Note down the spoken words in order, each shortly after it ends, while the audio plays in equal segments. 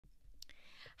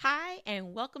Hi,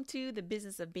 and welcome to the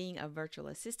Business of Being a Virtual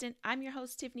Assistant. I'm your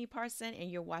host, Tiffany Parson,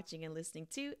 and you're watching and listening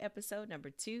to episode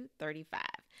number 235.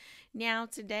 Now,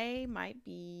 today might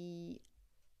be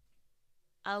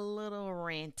a little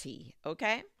ranty,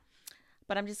 okay?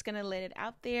 But I'm just going to let it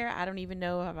out there. I don't even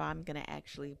know if I'm going to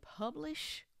actually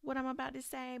publish what I'm about to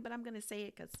say, but I'm going to say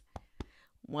it because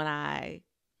when I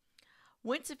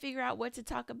went to figure out what to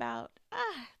talk about,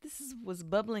 was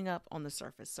bubbling up on the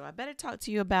surface. So I better talk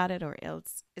to you about it, or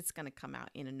else it's going to come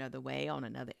out in another way on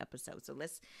another episode. So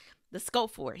let's go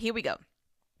for it. Here we go.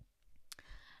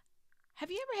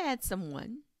 Have you ever had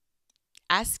someone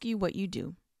ask you what you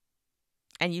do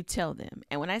and you tell them?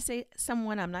 And when I say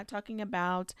someone, I'm not talking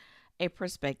about a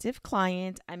prospective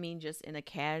client. I mean just in a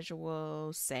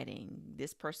casual setting.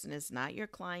 This person is not your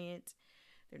client.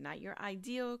 They're not your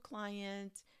ideal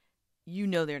client. You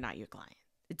know they're not your client.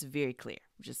 It's very clear.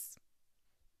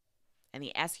 And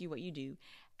they ask you what you do,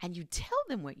 and you tell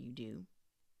them what you do.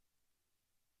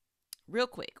 Real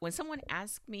quick, when someone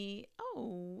asks me,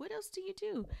 "Oh, what else do you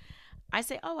do?" I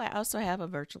say, "Oh, I also have a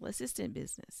virtual assistant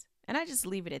business." And I just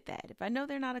leave it at that. If I know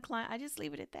they're not a client, I just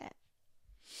leave it at that.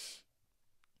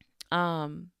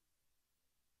 Um,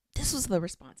 this was the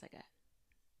response I got.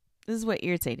 This is what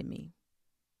irritated me.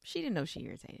 She didn't know she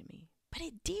irritated me, but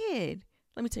it did.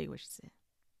 Let me tell you what she said.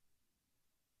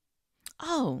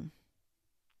 "Oh,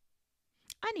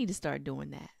 I need to start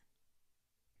doing that."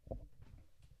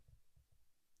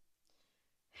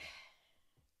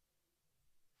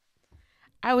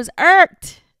 I was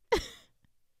irked.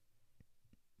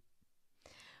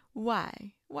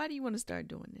 Why? Why do you want to start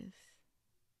doing this?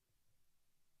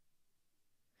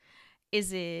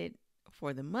 Is it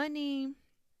for the money?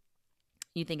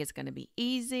 You think it's going to be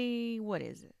easy? What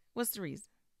is it? What's the reason?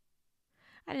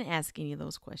 I didn't ask any of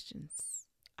those questions.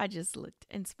 I just looked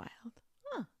and smiled.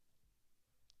 Huh.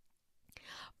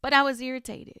 But I was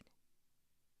irritated.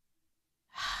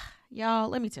 Y'all,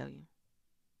 let me tell you.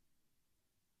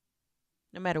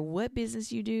 No matter what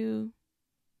business you do,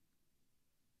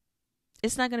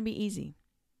 it's not going to be easy.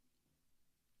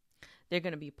 There are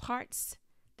going to be parts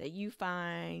that you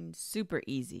find super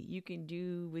easy. You can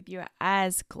do with your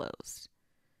eyes closed.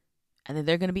 And then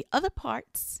there are going to be other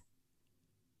parts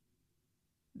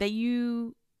that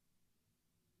you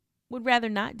would rather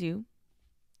not do.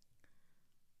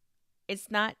 It's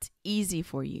not easy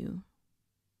for you.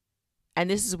 And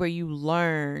this is where you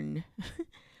learn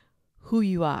who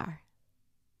you are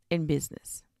in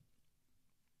business.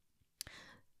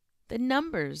 The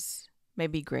numbers may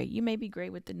be great. You may be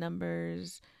great with the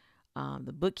numbers.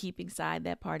 The bookkeeping side,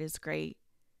 that part is great.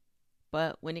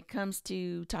 But when it comes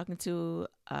to talking to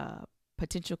a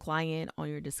potential client on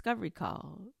your discovery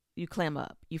call, you clam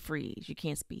up, you freeze, you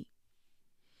can't speak.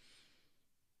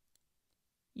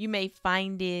 You may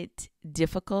find it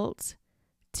difficult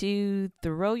to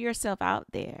throw yourself out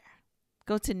there.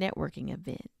 Go to networking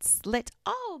events. Let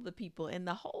all the people in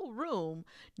the whole room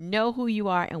know who you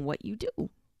are and what you do.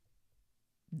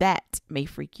 That may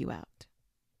freak you out.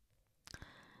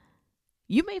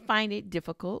 You may find it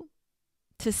difficult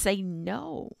to say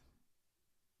no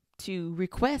to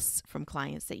requests from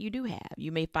clients that you do have.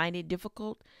 You may find it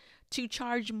difficult to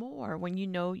charge more when you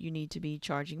know you need to be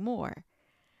charging more.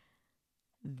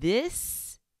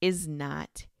 This is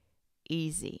not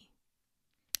easy.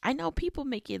 I know people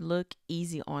make it look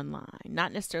easy online,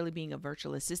 not necessarily being a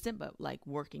virtual assistant, but like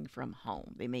working from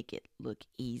home. They make it look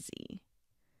easy.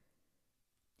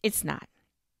 It's not.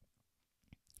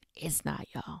 It's not,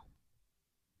 y'all.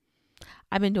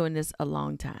 I've been doing this a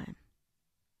long time.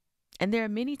 And there are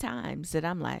many times that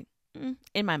I'm like,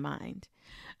 in my mind,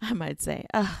 I might say,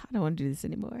 I don't want to do this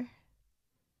anymore.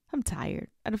 I'm tired.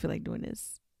 I don't feel like doing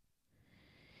this.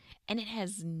 And it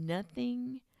has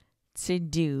nothing to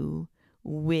do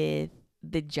with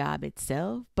the job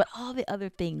itself, but all the other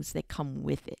things that come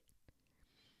with it.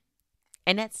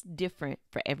 And that's different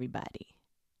for everybody.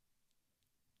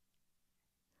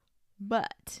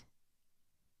 But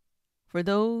for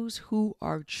those who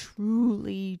are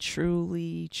truly,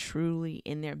 truly, truly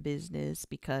in their business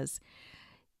because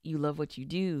you love what you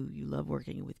do, you love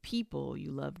working with people,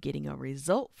 you love getting a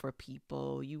result for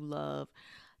people, you love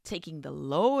taking the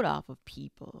load off of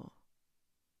people,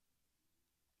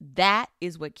 that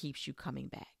is what keeps you coming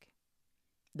back.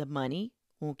 The money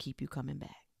won't keep you coming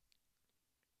back.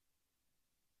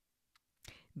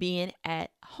 Being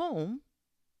at home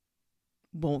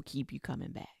won't keep you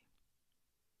coming back.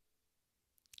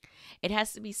 It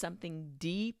has to be something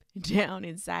deep down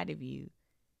inside of you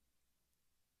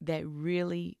that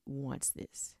really wants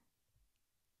this,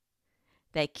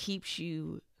 that keeps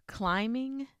you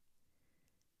climbing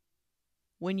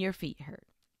when your feet hurt.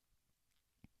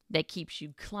 that keeps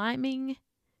you climbing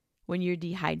when you're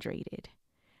dehydrated,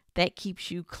 that keeps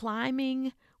you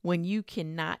climbing when you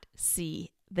cannot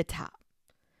see the top.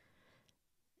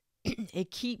 It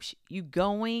keeps you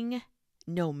going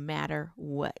no matter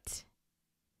what.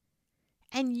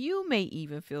 And you may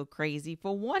even feel crazy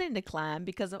for wanting to climb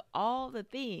because of all the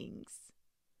things.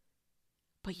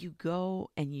 But you go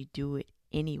and you do it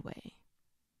anyway.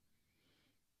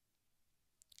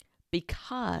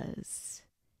 Because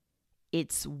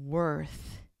it's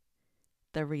worth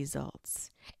the results.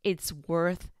 It's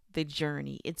worth the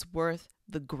journey. It's worth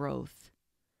the growth.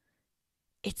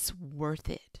 It's worth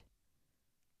it.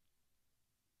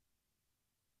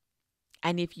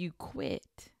 And if you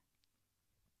quit,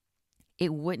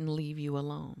 it wouldn't leave you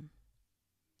alone.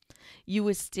 You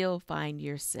would still find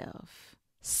yourself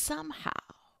somehow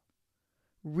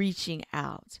reaching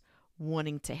out,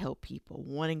 wanting to help people,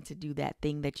 wanting to do that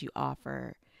thing that you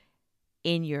offer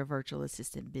in your virtual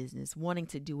assistant business, wanting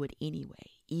to do it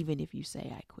anyway, even if you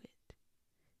say, I quit.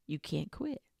 You can't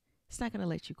quit. It's not going to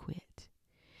let you quit.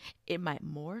 It might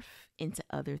morph into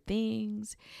other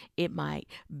things. It might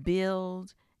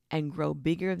build and grow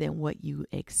bigger than what you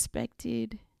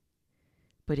expected.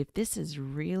 But if this is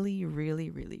really, really,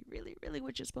 really, really, really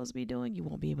what you're supposed to be doing, you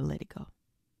won't be able to let it go.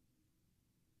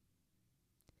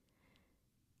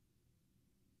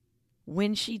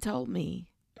 When she told me,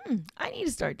 I need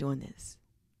to start doing this,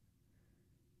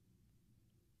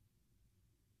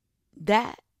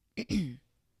 that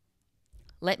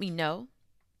let me know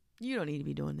you don't need to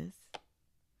be doing this.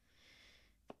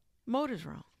 Motive's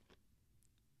wrong.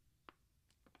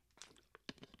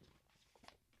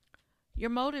 Your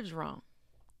motive's wrong.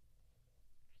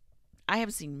 I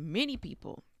have seen many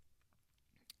people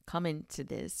come into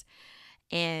this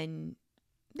and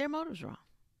their motive's wrong.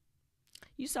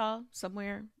 You saw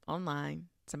somewhere online,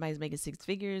 somebody's making 6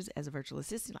 figures as a virtual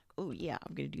assistant. Like, oh yeah,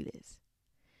 I'm going to do this.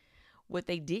 What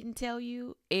they didn't tell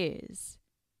you is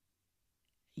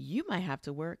you might have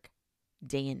to work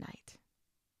day and night.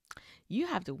 You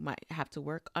might have to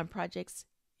work on projects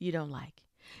you don't like.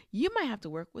 You might have to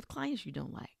work with clients you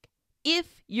don't like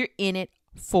if you're in it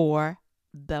for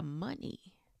the money.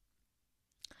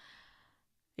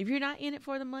 If you're not in it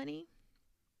for the money,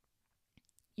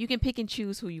 you can pick and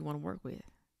choose who you want to work with.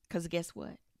 Because guess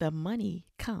what? The money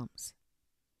comes.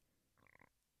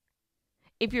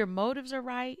 If your motives are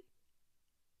right,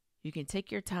 you can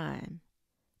take your time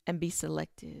and be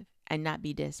selective and not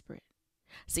be desperate.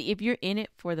 See, if you're in it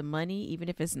for the money, even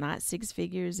if it's not 6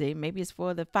 figures, maybe it's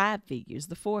for the 5 figures,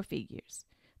 the 4 figures,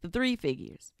 the 3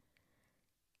 figures,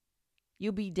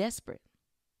 you'll be desperate.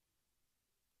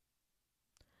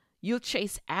 You'll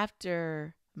chase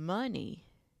after money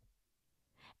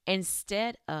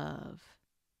instead of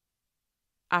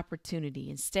opportunity,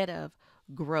 instead of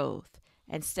growth,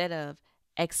 instead of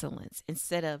excellence,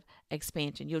 instead of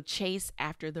expansion. You'll chase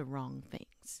after the wrong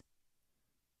things.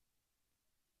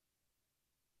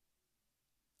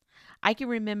 I can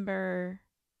remember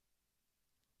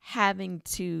having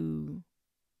to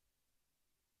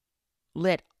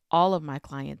let all of my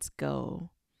clients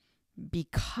go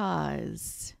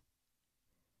because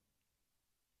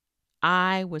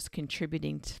I was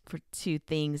contributing to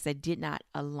things that did not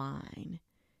align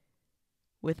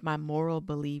with my moral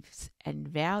beliefs and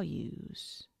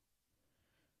values.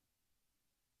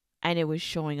 And it was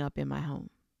showing up in my home.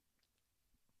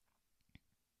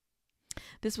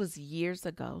 This was years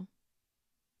ago.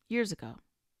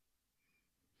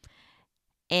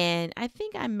 And I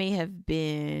think I may have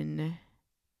been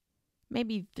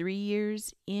maybe 3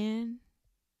 years in,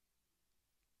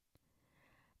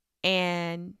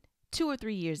 and 2 or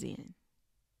 3 years in.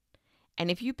 And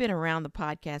if you've been around the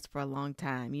podcast for a long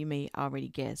time, you may already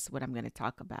guess what I'm going to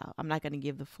talk about. I'm not going to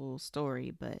give the full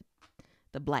story, but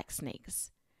the black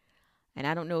snakes. And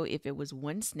I don't know if it was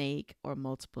one snake or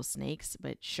multiple snakes,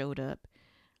 but showed up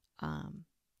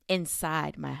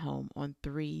inside my home on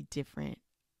 3 different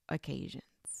occasions.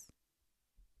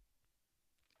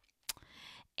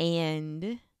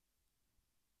 And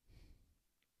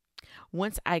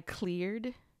once I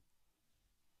cleared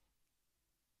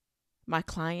my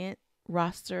client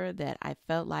roster that I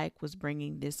felt like was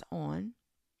bringing this on,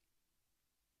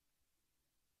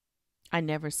 I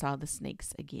never saw the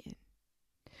snakes again.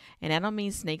 And I don't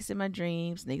mean snakes in my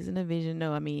dreams, snakes in the vision.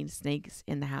 No, I mean snakes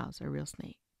in the house, a real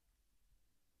snake.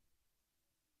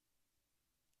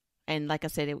 And like I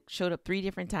said, it showed up 3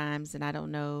 different times, and I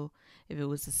don't know if it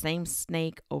was the same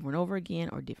snake over and over again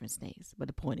or different snakes. But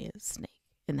the point is, snake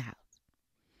in the house.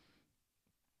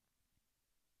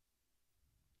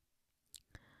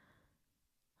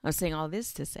 I'm saying all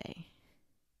this to say,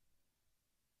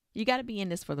 you got to be in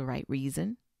this for the right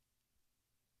reason.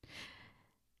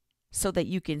 so that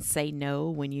you can say no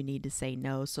when you need to say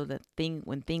no, so that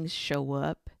when things show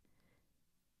up,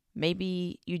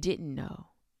 maybe you didn't know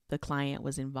the client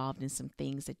was involved in some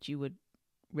things that you would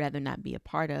rather not be a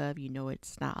part of. You know,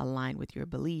 it's not aligned with your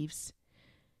beliefs.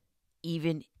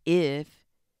 Even if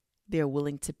they're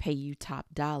willing to pay you top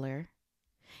dollar,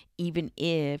 even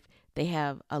if they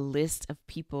have a list of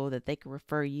people that they can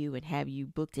refer you and have you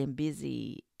booked and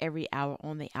busy every hour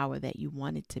on the hour that you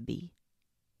want it to be.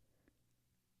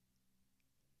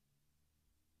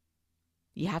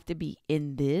 You have to be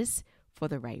in this for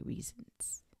the right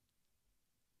reasons.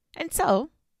 And so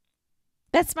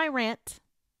that's my rant.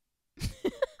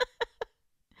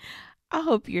 I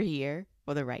hope you're here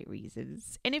for the right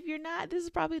reasons. And if you're not, this is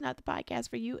probably not the podcast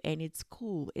for you. And it's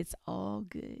cool. It's all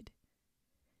good.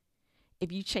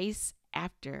 If you chase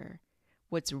after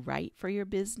what's right for your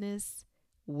business,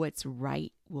 what's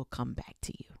right will come back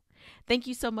to you. Thank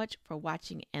you so much for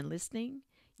watching and listening.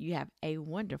 You have a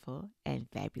wonderful and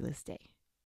fabulous day.